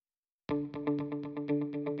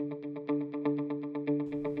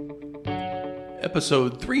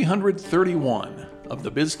Episode 331 of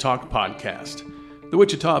the Biz Talk Podcast. The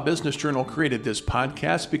Wichita Business Journal created this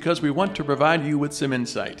podcast because we want to provide you with some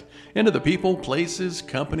insight into the people, places,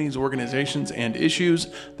 companies, organizations, and issues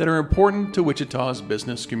that are important to Wichita's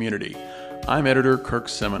business community. I'm editor Kirk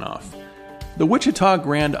Seminoff. The Wichita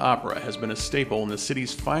Grand Opera has been a staple in the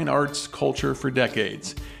city's fine arts culture for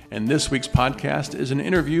decades, and this week's podcast is an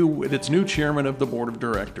interview with its new chairman of the board of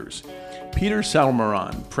directors. Peter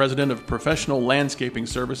Salmeron, president of Professional Landscaping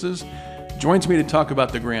Services, joins me to talk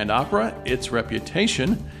about the Grand Opera, its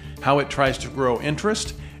reputation, how it tries to grow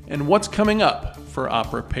interest, and what's coming up for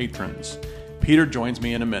opera patrons. Peter joins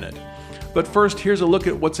me in a minute. But first, here's a look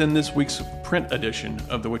at what's in this week's print edition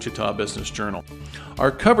of the Wichita Business Journal. Our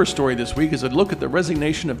cover story this week is a look at the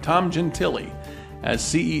resignation of Tom Gentile as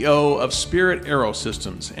CEO of Spirit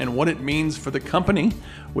Aerosystems and what it means for the company,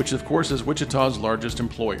 which of course is Wichita's largest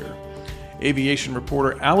employer. Aviation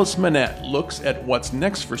reporter Alice Manette looks at what's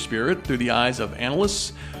next for Spirit through the eyes of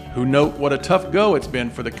analysts who note what a tough go it's been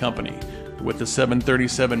for the company with the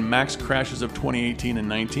 737 MAX crashes of 2018 and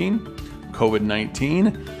 19,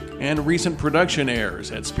 COVID-19, and recent production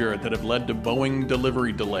errors at Spirit that have led to Boeing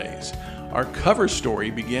delivery delays. Our cover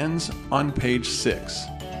story begins on page 6.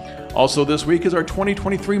 Also this week is our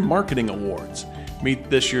 2023 Marketing Awards.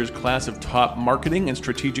 Meet this year's class of top marketing and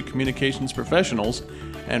strategic communications professionals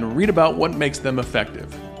and read about what makes them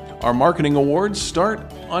effective. Our marketing awards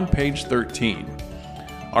start on page 13.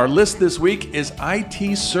 Our list this week is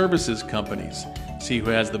IT services companies. See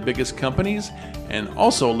who has the biggest companies and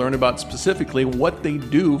also learn about specifically what they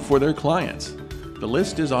do for their clients. The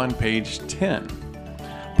list is on page 10.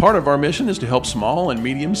 Part of our mission is to help small and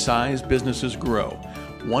medium-sized businesses grow.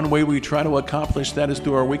 One way we try to accomplish that is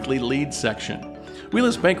through our weekly lead section. We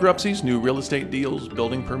list bankruptcies, new real estate deals,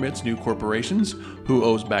 building permits, new corporations, who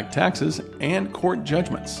owes back taxes, and court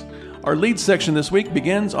judgments. Our lead section this week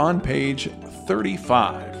begins on page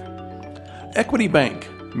 35. Equity Bank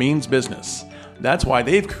means business. That's why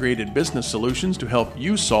they've created business solutions to help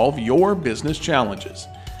you solve your business challenges.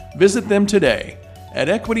 Visit them today at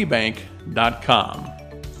equitybank.com.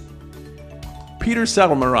 Peter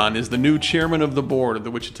Salmeron is the new chairman of the board of the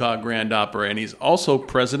Wichita Grand Opera, and he's also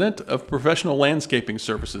president of Professional Landscaping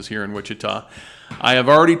Services here in Wichita. I have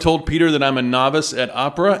already told Peter that I'm a novice at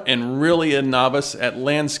opera and really a novice at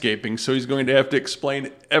landscaping, so he's going to have to explain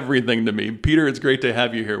everything to me. Peter, it's great to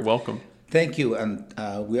have you here. Welcome. Thank you, and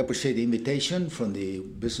we appreciate the invitation from the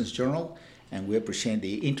Business Journal, and we appreciate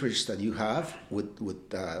the interest that you have with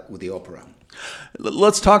the opera.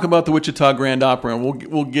 Let's talk about the Wichita Grand Opera, and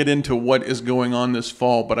we'll get into what is going on this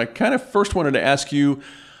fall. But I kind of first wanted to ask you,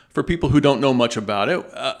 for people who don't know much about it,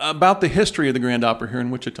 about the history of the Grand Opera here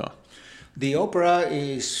in Wichita. The opera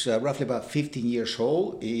is roughly about 15 years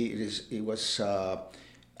old. It was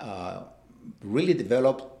really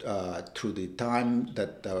developed through the time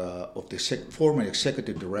that of the former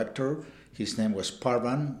executive director. His name was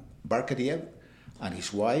Parvan Barkadiev, and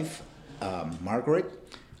his wife, Margaret.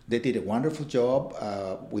 They did a wonderful job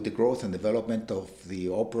with the growth and development of the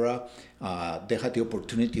opera. They had the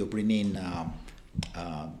opportunity of bringing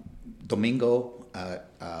Domingo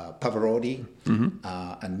Pavarotti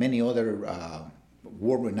and many other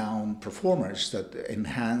world-renowned performers that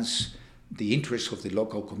enhance the interest of the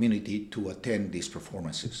local community to attend these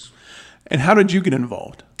performances. And how did you get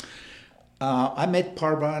involved? I met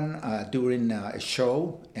Parvan during a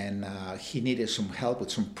show, and he needed some help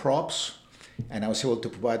with some props. And I was able to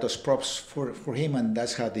provide those props for him, and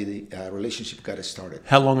that's how the relationship got started.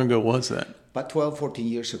 How long ago was that? About 12, 14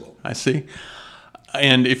 years ago. I see.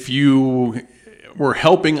 And if you were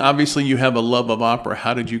helping, obviously you have a love of opera.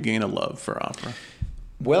 How did you gain a love for opera?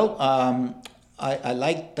 Well, I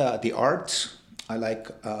like the arts. I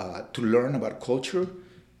like to learn about culture.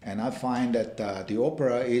 And I find that the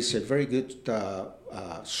opera is a very good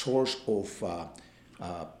source of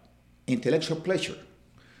intellectual pleasure.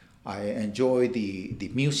 I enjoy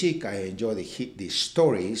the music. I enjoy the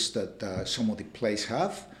stories that some of the plays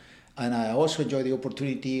have, and I also enjoy the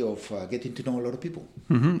opportunity of getting to know a lot of people.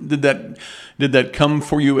 Mm-hmm. Did that come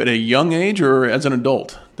for you at a young age or as an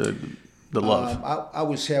adult? The love. I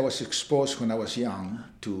would say I was exposed when I was young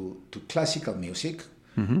to classical music.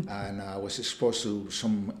 Mm-hmm. And I was exposed to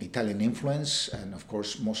some Italian influence, and of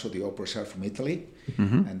course most of the operas are from Italy,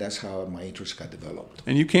 mm-hmm. and that's how my interest got developed.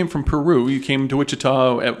 And you came from Peru. You came to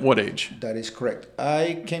Wichita at what age? That is correct.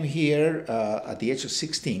 I came here at the age of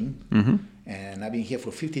 16, mm-hmm. and I've been here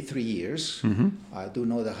for 53 years. Mm-hmm. I do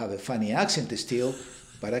know that I have a funny accent still,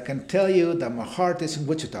 but I can tell you that my heart is in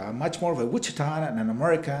Wichita. I'm much more of a Wichitan and an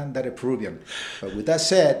American than a Peruvian. But with that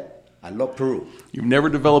said, I love Peru. You've never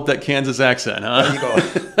developed that Kansas accent, huh? There you go.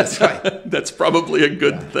 That's right. That's probably a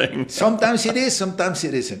good thing. Sometimes it is, sometimes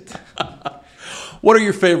it isn't. What are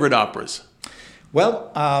your favorite operas?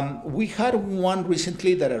 Well, we had one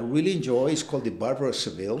recently that I really enjoy. It's called The Barber of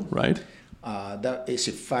Seville. Right. That is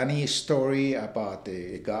a funny story about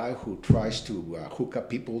a guy who tries to hook up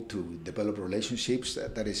people to develop relationships.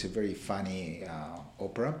 That is a very funny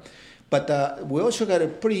opera. But we also got a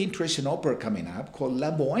pretty interesting opera coming up called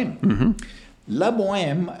La Bohème. Mm-hmm. La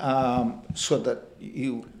Bohème, so that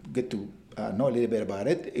you get to know a little bit about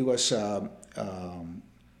it, it was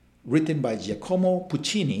written by Giacomo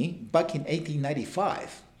Puccini back in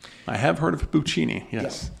 1895. I have heard of Puccini,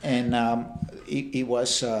 yes. Yeah. And it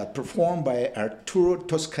was performed by Arturo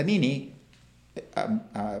Toscanini.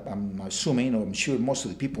 I'm assuming, or I'm sure most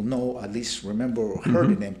of the people know, at least remember or heard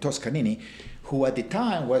the name Toscanini, who at the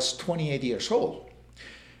time was 28 years old.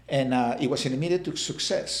 And it was an immediate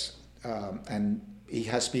success. And it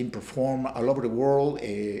has been performed all over the world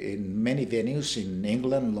in many venues in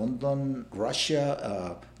England, London,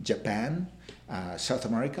 Russia, Japan, South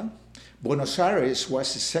America. Buenos Aires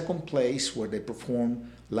was the second place where they performed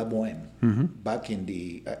La Bohème back in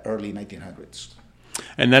the early 1900s.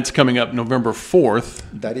 And that's coming up November 4th.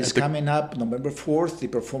 That is coming up November 4th. The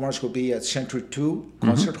performance will be at Century 2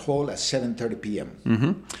 Concert Hall at 7:30 p.m.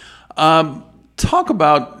 Talk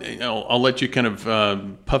about, I'll let you kind of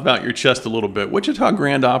puff out your chest a little bit. Wichita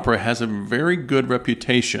Grand Opera has a very good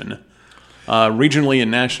reputation regionally and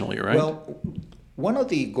nationally, right? Well, one of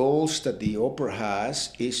the goals that the opera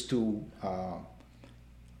has is to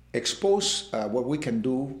expose what we can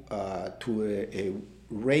do to a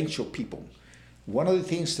range of people. One of the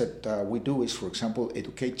things that we do is, for example,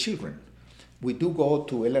 educate children. We do go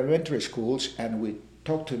to elementary schools and we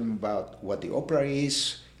talk to them about what the opera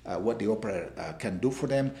is, what the opera can do for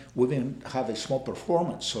them. We even have a small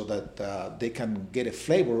performance so that they can get a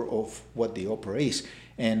flavor of what the opera is.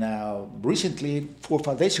 And recently, 4 or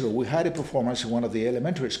 5 days ago, we had a performance in one of the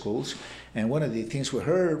elementary schools, and one of the things we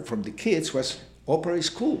heard from the kids was, opera is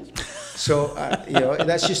cool. So,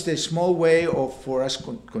 that's just a small way for us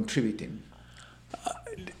contributing.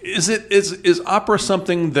 Is opera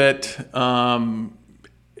something that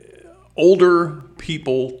older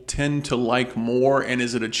people tend to like more, and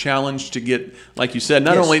is it a challenge to get, like you said,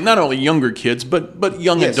 not only younger kids but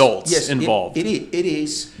young adults involved? It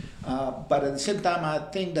is. But at the same time, I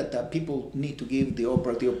think that people need to give the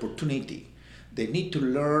opera the opportunity. They need to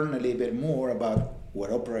learn a little bit more about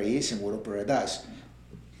what opera is and what opera does.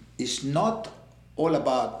 It's not all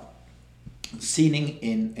about singing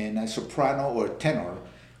in a soprano or tenor.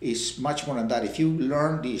 It's much more than that. If you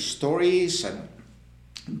learn the stories and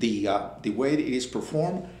the way it is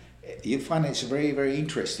performed, you find it's very, very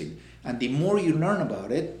interesting. And the more you learn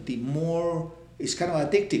about it, the more it's kind of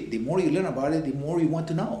addictive. The more you learn about it, the more you want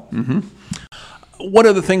to know. Mm-hmm. What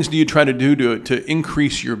other things do you try to do to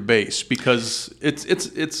increase your base? Because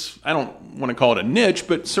it's I don't want to call it a niche,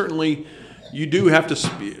 but certainly you do have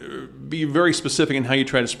to be very specific in how you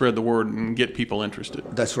try to spread the word and get people interested.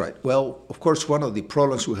 That's right. Well, of course, one of the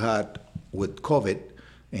problems we had with COVID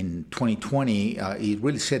in 2020, it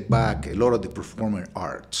really set back a lot of the performing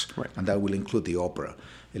arts, right. And that will include the opera.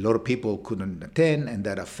 A lot of people couldn't attend, and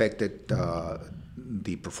that affected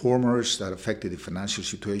the performers, that affected the financial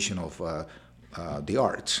situation of the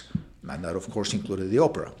arts, and that, of course, included the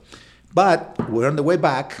opera. But we're on the way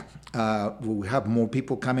back. We have more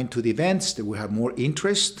people coming to the events. We have more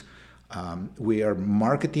interest. We are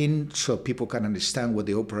marketing so people can understand what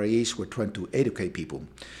the opera is. We're trying to educate people.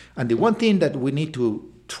 And the one thing that we need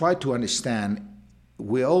to try to understand,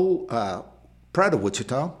 we're all proud of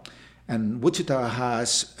Wichita, and Wichita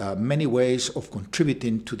has many ways of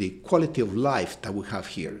contributing to the quality of life that we have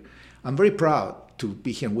here. I'm very proud to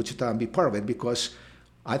be here in Wichita and be part of it because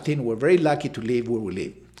I think we're very lucky to live where we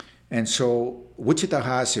live. And so Wichita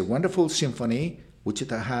has a wonderful symphony,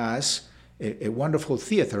 Wichita has a wonderful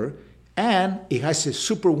theater, and it has a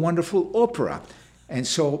super wonderful opera. And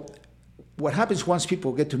so what happens once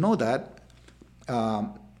people get to know that,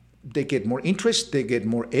 they get more interest, they get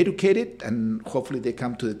more educated, and hopefully they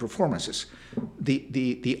come to the performances.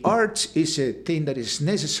 The arts is a thing that is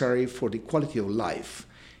necessary for the quality of life.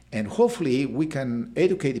 And hopefully we can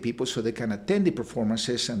educate the people so they can attend the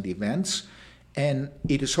performances and the events. And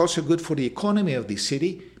it is also good for the economy of the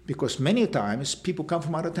city because many times people come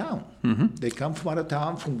from out of town. Mm-hmm. They come from out of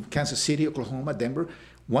town, from Kansas City, Oklahoma, Denver,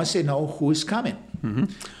 once they know who is coming. Mm-hmm.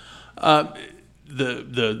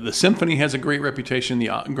 The symphony has a great reputation. The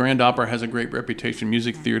Grand Opera has a great reputation.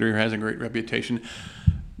 Music theater has a great reputation.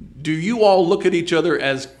 Do you all look at each other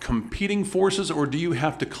as competing forces, or do you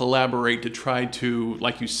have to collaborate to try to,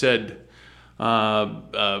 like you said,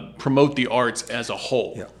 promote the arts as a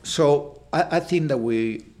whole? Yeah. So I think that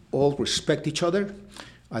we all respect each other.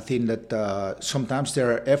 I think that sometimes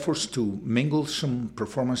there are efforts to mingle some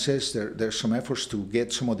performances. There's some efforts to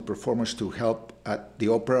get some of the performers to help at the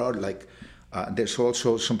opera. Like there's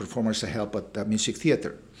also some performers that help at the music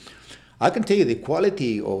theater. I can tell you the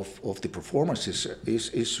quality of the performances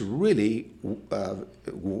is really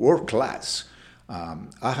world class.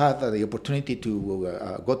 I had the opportunity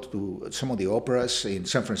to go to some of the operas in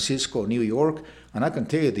San Francisco, New York, and I can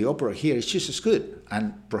tell you the opera here is just as good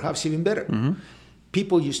and perhaps even better. Mm-hmm.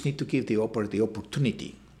 People just need to give the opera the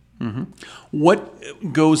opportunity. Mm-hmm.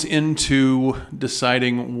 What goes into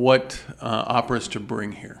deciding what operas to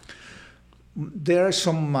bring here? There are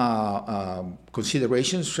some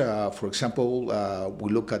considerations. For example,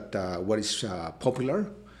 we look at what is popular.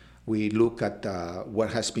 We look at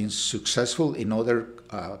what has been successful in other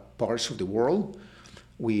parts of the world.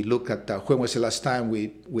 We look at when was the last time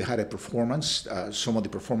we had a performance. Some of the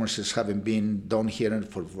performances haven't been done here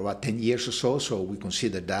for about 10 years or so we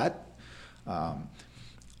consider that.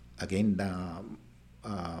 Again,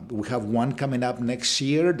 we have one coming up next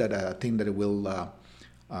year that I think that it will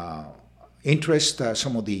interest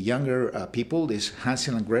some of the younger people, this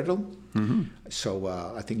Hansel and Gretel. Mm-hmm. So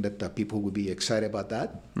I think that people will be excited about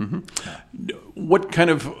that. Mm-hmm. What kind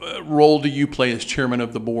of role do you play as chairman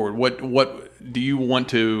of the board? What do you want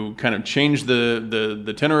to kind of change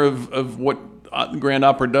the tenor of what Grand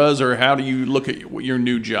Opera does, or how do you look at your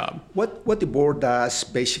new job? What the board does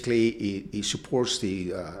basically it supports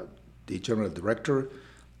the general director.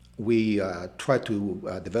 We try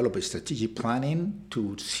to develop a strategic planning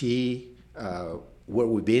to see where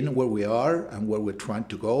we've been, where we are, and where we're trying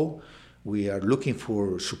to go. We are looking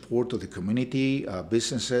for support of the community,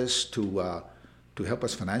 businesses to help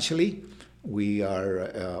us financially. We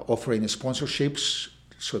are offering sponsorships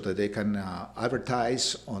so that they can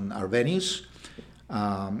advertise on our venues.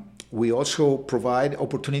 We also provide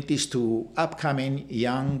opportunities to upcoming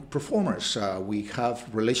young performers. We have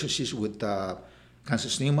relationships with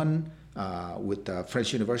Kansas Newman, with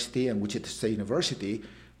French University and Wichita State University,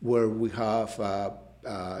 where we have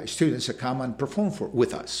students that come and perform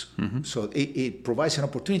with us. Mm-hmm. So it provides an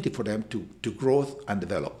opportunity for them to grow and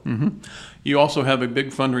develop. Mm-hmm. You also have a big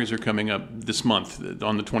fundraiser coming up this month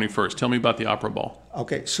on the 21st. Tell me about the Opera Ball.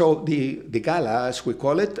 Okay, so the gala, as we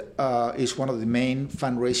call it, is one of the main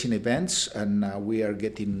fundraising events, and we are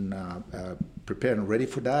getting prepared and ready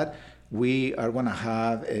for that. We are going to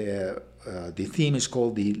have, the theme is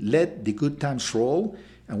called the Let the Good Times Roll.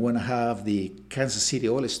 And we're going to have the Kansas City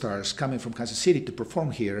All-Stars coming from Kansas City to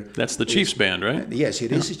perform here. That's the Chiefs band, right? Yes,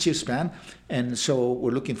 it is the Chiefs band. And so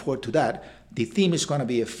we're looking forward to that. The theme is going to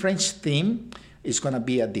be a French theme. It's going to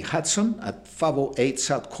be at the Hudson at 508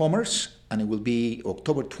 South Commerce, and it will be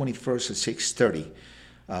October 21st at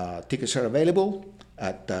 6:30. Tickets are available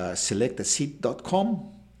at selectaseat.com.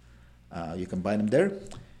 You can buy them there.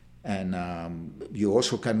 And you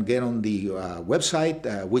also can get on the website,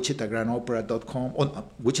 wichitagrandopera.com, on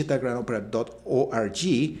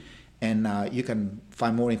wichitagrandopera.org, and you can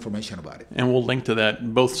find more information about it. And we'll link to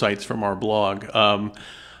that, both sites from our blog. I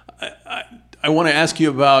want to ask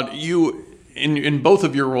you about you, in both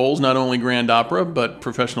of your roles, not only Grand Opera, but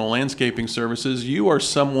professional landscaping services. You are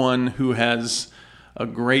someone who has a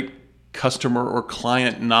great customer or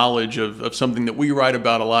client knowledge of something that we write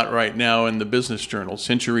about a lot right now in the business journal,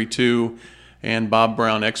 Century 2 and Bob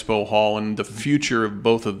Brown Expo Hall, and the future of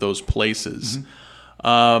both of those places.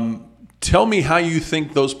 Mm-hmm. Tell me how you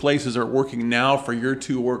think those places are working now for your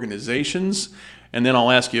two organizations, and then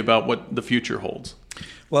I'll ask you about what the future holds.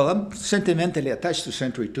 Well, I'm sentimentally attached to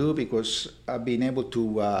Century 2 because I've been able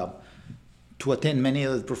to attend many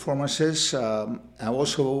of the performances. I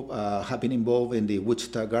also have been involved in the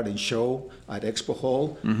Wichita Garden Show at Expo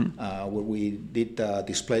Hall, mm-hmm. Where we did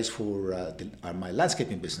displays for my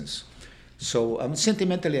landscaping business. So I'm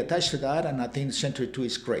sentimentally attached to that, and I think Century 2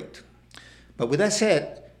 is great. But with that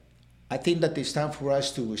said, I think that it's time for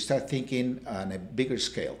us to start thinking on a bigger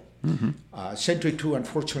scale. Mm-hmm. Century 2,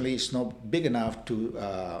 unfortunately, is not big enough to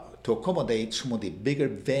accommodate some of the bigger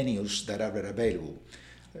venues that are available.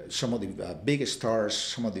 Some of the big stars,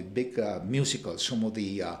 some of the big musicals, some of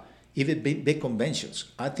the even big conventions.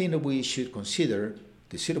 I think that we should consider,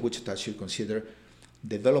 the city of Wichita should consider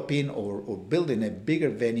developing or building a bigger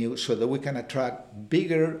venue so that we can attract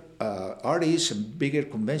bigger artists and bigger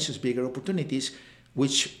conventions, bigger opportunities,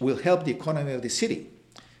 which will help the economy of the city.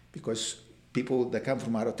 Because people that come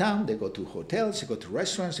from out of town, they go to hotels, they go to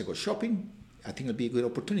restaurants, they go shopping, I think it'll be a good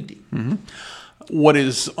opportunity. Mm-hmm. What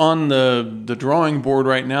is on the drawing board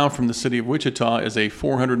right now from the city of Wichita is a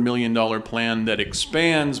 $400 million plan that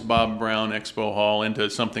expands Bob Brown Expo Hall into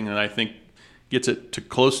something that I think gets it to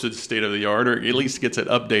close to the state of the art, or at least gets it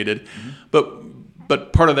updated.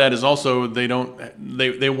 But part of that is also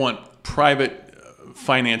they want private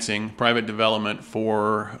financing, private development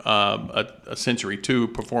for a Century 2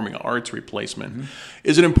 performing arts replacement.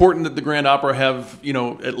 Is it important that the Grand Opera have,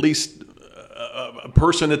 at least a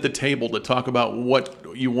person at the table to talk about what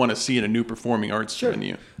you want to see in a new performing arts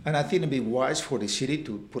venue? And I think it'd be wise for the city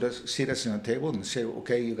to sit us on a table and say,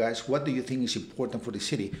 okay, you guys, what do you think is important for the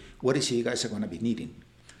city? What is it you guys are going to be needing?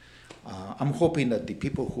 I'm hoping that the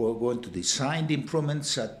people who are going to design the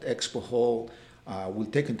improvements at Expo Hall will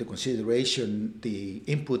take into consideration the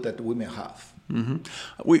input that we may have. Mm-hmm.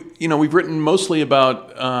 We've written mostly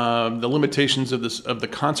about the limitations of the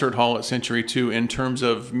concert hall at Century 2 in terms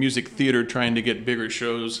of music theater trying to get bigger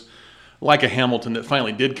shows, like a Hamilton that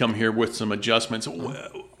finally did come here with some adjustments.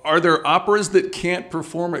 Are there operas that can't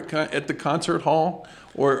perform at the concert hall,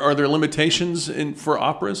 or are there limitations for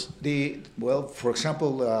operas? For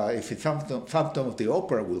example, if the Phantom of the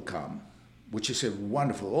Opera will come, which is a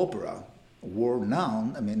wonderful opera,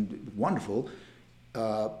 world-renowned, wonderful.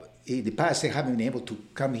 In the past, they haven't been able to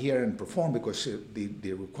come here and perform because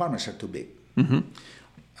the requirements are too big. Mm-hmm.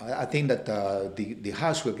 I think that the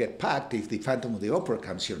house will get packed if the Phantom of the Opera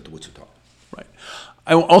comes here to Wichita. Right.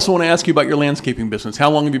 I also want to ask you about your landscaping business. How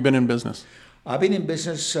long have you been in business? I've been in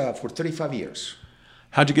business for 35 years.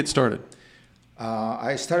 How'd you get started?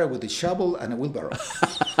 I started with a shovel and a wheelbarrow.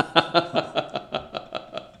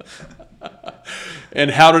 And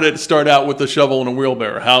how did it start out with the shovel and a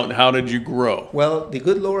wheelbarrow? How did you grow? Well, the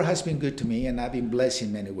good Lord has been good to me, and I've been blessed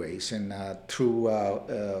in many ways. And through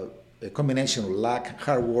a combination of luck,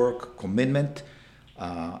 hard work, commitment,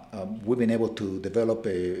 we've been able to develop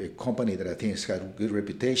a company that I think has got a good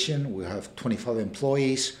reputation. We have 25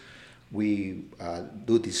 employees. We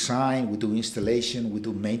do design, we do installation, we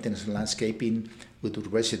do maintenance and landscaping, we do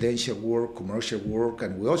residential work, commercial work,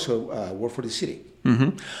 and we also work for the city.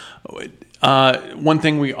 Mm-hmm. One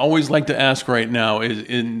thing we always like to ask right now is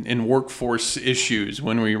in workforce issues,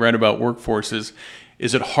 when we write about workforces,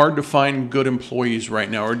 is it hard to find good employees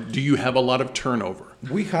right now, or do you have a lot of turnover?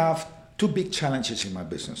 We have two big challenges in my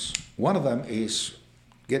business. One of them is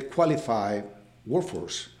get qualified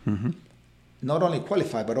workforce. Mm-hmm. Not only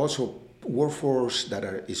qualified, but also workforce that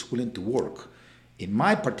is willing to work. In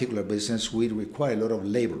my particular business, we require a lot of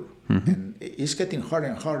labor. Mm-hmm. And it's getting harder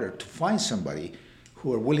and harder to find somebody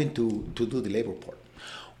who are willing to do the labor part.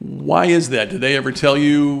 Why is that? Do they ever tell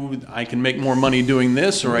you, I can make more money doing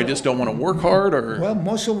this, or I just don't want to work hard? Or Well,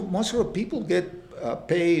 most of the people get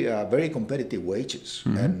pay very competitive wages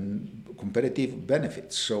mm-hmm. and competitive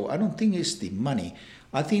benefits. So I don't think it's the money.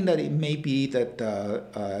 I think that it may be that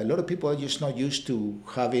a lot of people are just not used to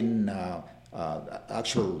having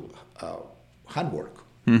actual handwork.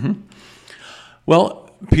 Mm-hmm. Well,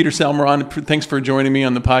 Peter Salmeron, thanks for joining me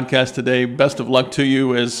on the podcast today. Best of luck to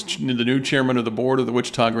you as the new chairman of the board of the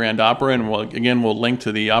Wichita Grand Opera. And we'll link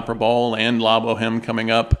to the Opera Ball and La Boheme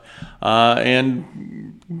coming up.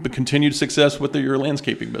 And the continued success with your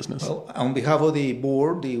landscaping business. Well, on behalf of the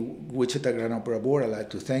board, the Wichita Grand Opera Board, I'd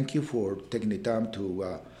like to thank you for taking the time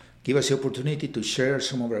to give us the opportunity to share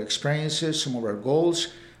some of our experiences, some of our goals,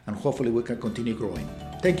 and hopefully we can continue growing.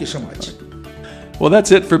 Thank you so much. Well,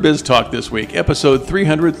 that's it for Biz Talk this week, episode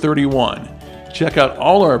 331. Check out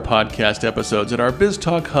all our podcast episodes at our Biz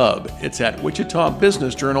Talk hub. It's at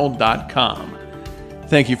wichitabusinessjournal.com.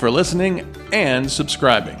 Thank you for listening and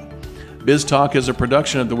subscribing. Biz Talk is a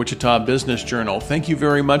production of the Wichita Business Journal. Thank you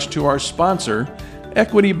very much to our sponsor,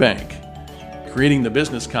 Equity Bank. Creating the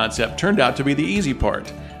business concept turned out to be the easy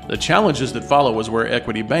part. The challenges that follow is where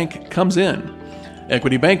Equity Bank comes in.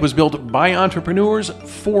 Equity Bank was built by entrepreneurs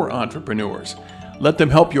for entrepreneurs. Let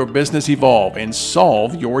them help your business evolve and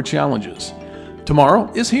solve your challenges.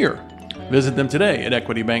 Tomorrow is here. Visit them today at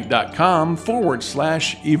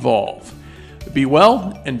equitybank.com/evolve. Be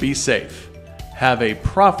well and be safe. Have a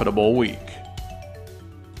profitable week.